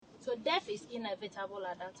death is inevitable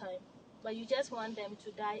at that time, but you just want them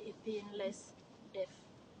to die a painless death.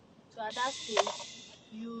 So at that stage,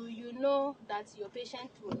 you know that your patient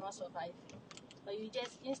will not survive, but you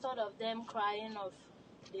just, instead of them crying of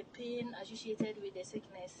the pain associated with the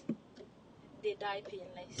sickness, they die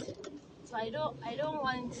painless. So I don't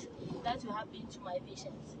want that to happen to my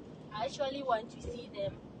patients. I actually want to see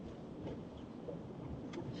them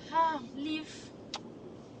live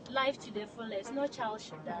life to the fullest. No child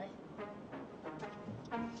should die.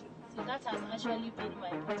 So that has actually been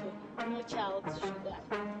my motto. No child should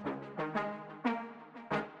die.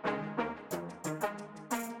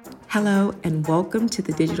 Hello, and welcome to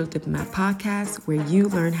the Digital Diplomat Podcast, where you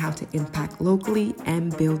learn how to impact locally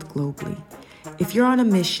and build globally. If you're on a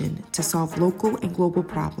mission to solve local and global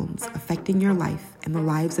problems affecting your life and the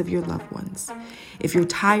lives of your loved ones, if you're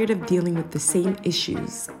tired of dealing with the same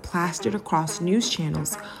issues plastered across news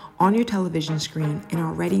channels on your television screen and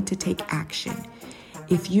are ready to take action,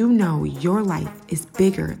 if you know your life is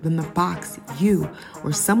bigger than the box you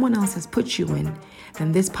or someone else has put you in,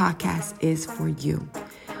 then this podcast is for you.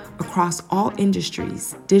 Across all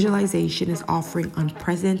industries, digitalization is offering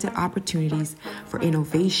unprecedented opportunities for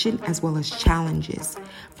innovation as well as challenges.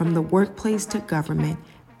 From the workplace to government,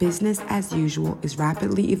 business as usual is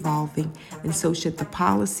rapidly evolving, and so should the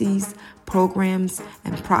policies, programs,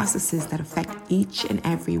 and processes that affect each and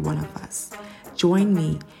every one of us. Join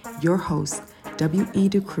me, your host, W.E.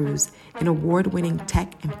 DeCruz, an award-winning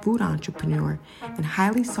tech and food entrepreneur and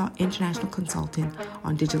highly sought international consultant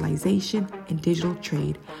on digitalization and digital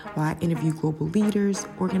trade, while I interview global leaders,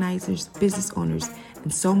 organizers, business owners,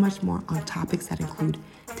 and so much more on topics that include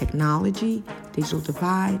technology, digital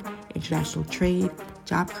divide, international trade,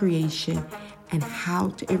 job creation, and how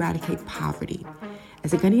to eradicate poverty.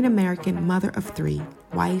 As a Ghanaian American mother of three,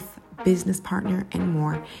 wife, business partner, and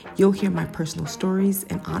more, you'll hear my personal stories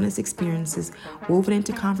and honest experiences woven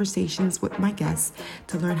into conversations with my guests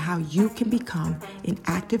to learn how you can become an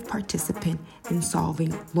active participant in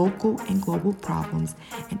solving local and global problems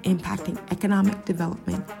and impacting economic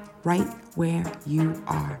development right where you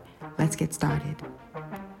are. Let's get started.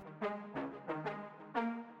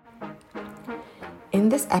 In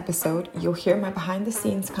this episode, you'll hear my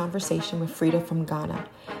behind-the-scenes conversation with Frieda from Ghana.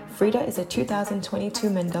 Frieda is a 2022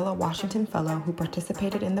 Mandela Washington Fellow who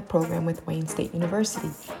participated in the program with Wayne State University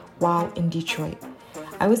while in Detroit.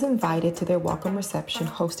 I was invited to their welcome reception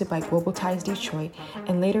hosted by Global Ties Detroit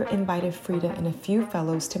and later invited Frieda and a few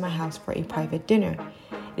fellows to my house for a private dinner.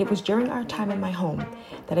 It was during our time in my home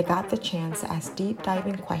that I got the chance to ask deep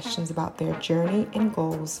diving questions about their journey and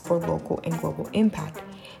goals for local and global impact.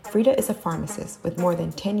 Frieda is a pharmacist with more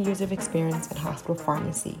than 10 years of experience in hospital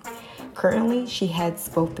pharmacy. Currently, she heads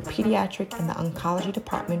both the pediatric and the oncology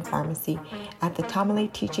department pharmacy at the Tamale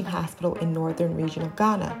Teaching Hospital in Northern Region of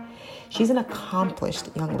Ghana. She's an accomplished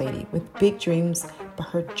young lady with big dreams, but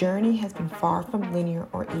her journey has been far from linear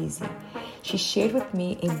or easy. She shared with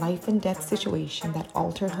me a life and death situation that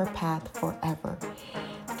altered her path forever.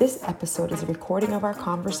 This episode is a recording of our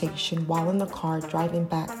conversation while in the car driving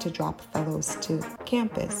back to drop fellows to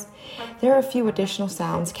campus. There are a few additional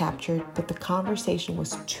sounds captured, but the conversation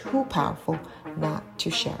was too powerful not to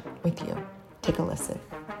share with you. Take a listen.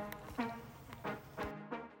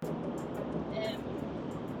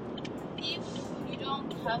 If you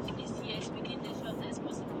don't have the CS within the shortest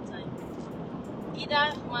possible time,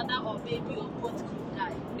 either mother or baby or both could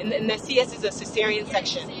die. And the CS is a cesarean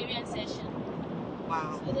section. Cesarean section.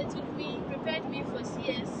 Wow. So they prepared me for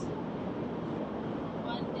CS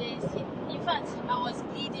on the, in fact, I was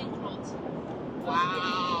bleeding clot.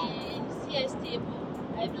 Wow. On the CS table,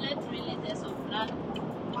 I bled 3 liters of blood.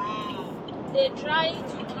 Wow. They tried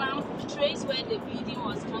to trace where the bleeding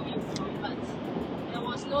was coming from, but there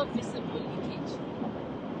was no visible leakage.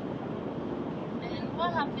 And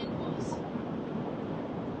what happened was,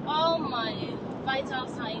 all my vital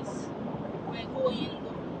signs were going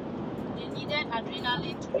low. They needed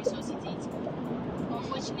adrenaline to resuscitate me.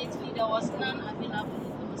 Unfortunately, there was none available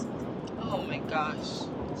in the hospital. Oh my gosh.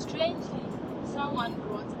 Strangely, someone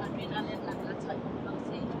brought adrenaline at that time. I'll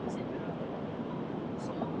say it was a miracle.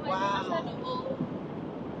 So after the whole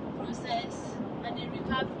process and the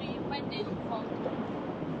recovery, when they informed me,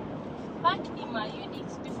 back in my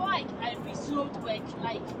unit, before I resumed work,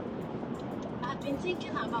 I've been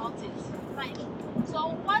thinking about it. So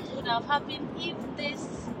what would have happened if this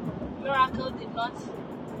miracle did not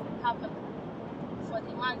happen for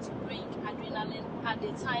the man to bring adrenaline at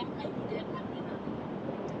the time I needed adrenaline?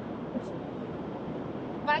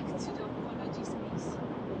 Back to the oncology space.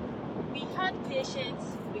 We had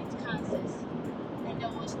patients with cancers and there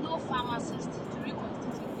was no pharmacist to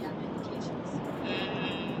reconstitute their medications.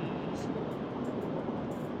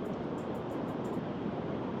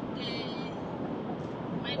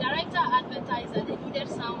 sympathized that they needed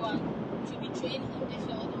someone to be trained in the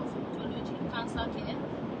field of oncology, cancer care,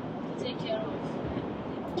 to take care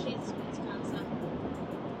of the kids with cancer.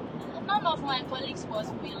 And none of my colleagues was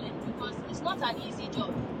willing because it's not an easy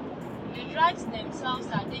job. The drugs themselves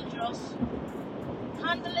are dangerous.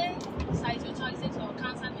 Handling cytotoxics or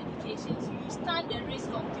cancer medications, you stand the risk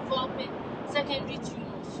of developing secondary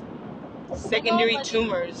tumors. Secondary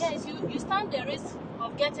tumors? Yes, you stand the risk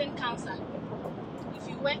of getting cancer if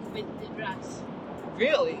you work with the drugs.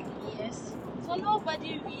 Really? Yes. So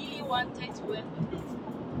nobody really wanted to work with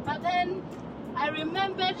it. But then I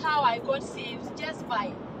remembered how I got saved just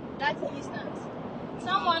by that instance.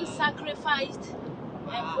 Someone sacrificed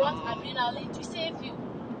and brought adrenaline to save you.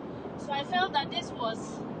 So I felt that this was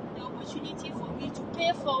the opportunity for me to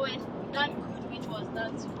pay forward that good which was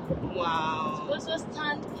done to me. Wow. To also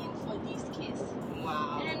stand in for this case.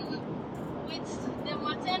 Wow. And with the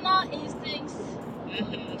maternal instincts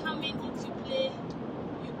coming into play,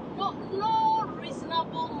 no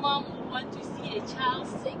reasonable mom would want to see a child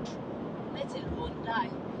sick, let alone die.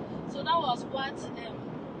 So that was what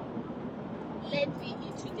led me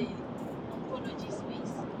into the oncology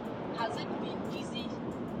space. Has it been easy?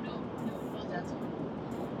 No, not at all.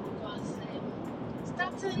 Because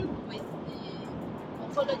starting with the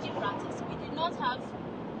oncology practice, we did not have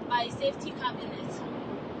biosafety cabinets.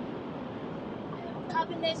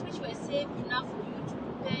 Cabinets which were safe enough for you to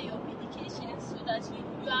prepare your medications so that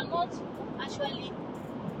you are not actually,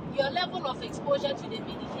 your level of exposure to the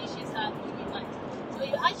medications are minimized. So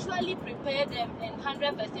you actually prepare them and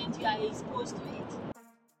 100% you are exposed to it.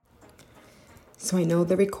 So I know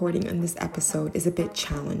the recording on this episode is a bit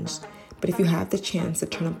challenged, but if you have the chance to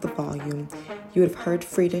turn up the volume, you would have heard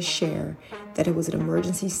Frieda share that it was an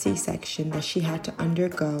emergency C-section that she had to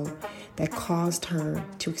undergo that caused her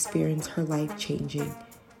to experience her life-changing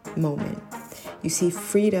moment. You see,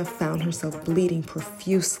 Frieda found herself bleeding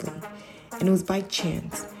profusely, and it was by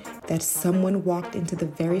chance that someone walked into the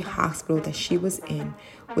very hospital that she was in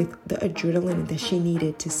with the adrenaline that she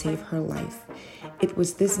needed to save her life. It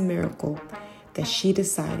was this miracle that she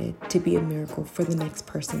decided to be a miracle for the next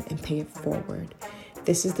person and pay it forward.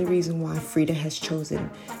 This is the reason why Frieda has chosen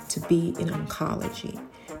to be in oncology.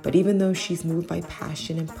 But even though she's moved by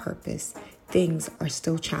passion and purpose, things are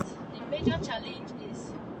still challenging. The major challenge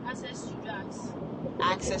is access to drugs.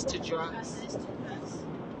 Access to drugs. Access to drugs.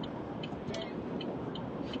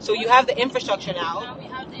 So you have the infrastructure Now we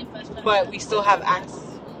have the infrastructure. but we still have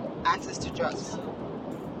access to drugs. So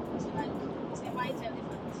it's like it's a white elephant.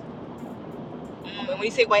 And when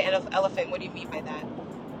you say white elephant, what do you mean by that?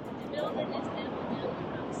 The building is there, but there are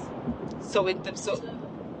no drugs. So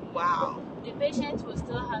wow. The patient will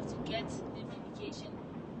still have to get the medication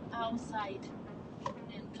outside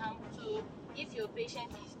and come. So if your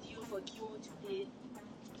patient is due for chemo today,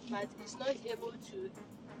 but is not able to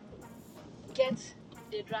get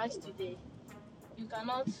the drugs today, you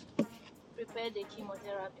cannot prepare the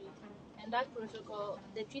chemotherapy, and that protocol,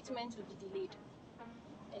 the treatment will be delayed,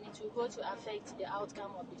 and it will go to affect the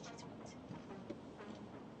outcome of the treatment.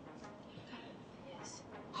 Yes.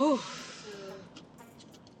 So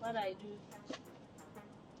what I do,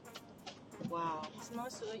 Wow. it's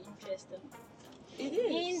not so interesting. It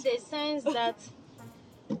is. In the sense that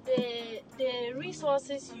the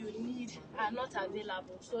resources you need are not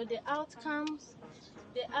available. So the outcomes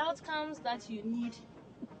that you need,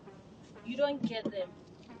 you don't get them.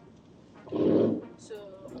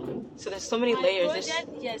 So there's so many layers.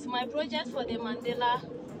 My project for the Mandela,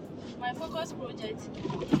 my focus project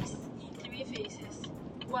is in 3 phases.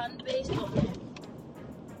 One, based on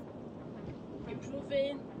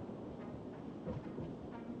improving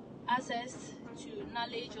access to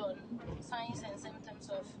knowledge on signs and symptoms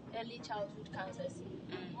of early childhood cancers.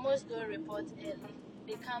 Most don't report early.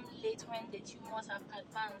 They come late when the tumors have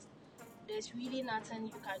advanced. There's really nothing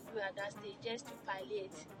you can do at that stage just to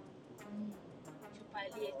palliate.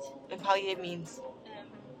 And palliate means?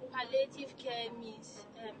 Palliative care means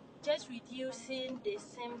just reducing the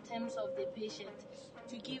symptoms of the patient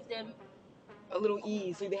to give them a little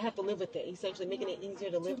ease. So they have to live with it, essentially making it easier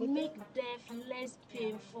to live with it. To make death less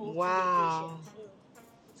painful wow. to the patient.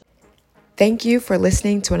 Thank you for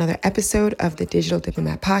listening to another episode of the Digital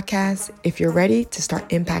Diplomat Podcast. If you're ready to start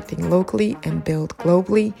impacting locally and build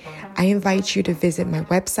globally, I invite you to visit my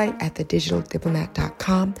website at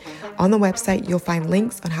thedigitaldiplomat.com. On the website, you'll find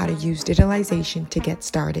links on how to use digitalization to get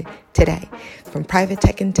started today. From private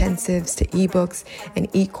tech intensives to ebooks and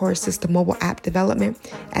e-courses to mobile app development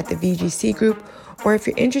at the VGC Group, or if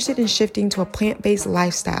you're interested in shifting to a plant-based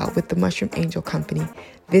lifestyle with the Mushroom Angel Company,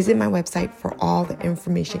 Visit my website for all the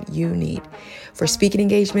information you need. For speaking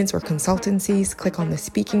engagements or consultancies, click on the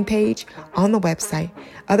speaking page on the website.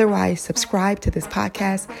 Otherwise, subscribe to this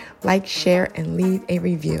podcast, like, share, and leave a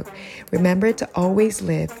review. Remember to always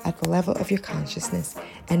live at the level of your consciousness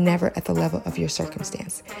and never at the level of your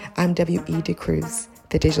circumstance. I'm W.E. DeCruz,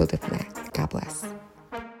 the Digital Diplomat. God bless.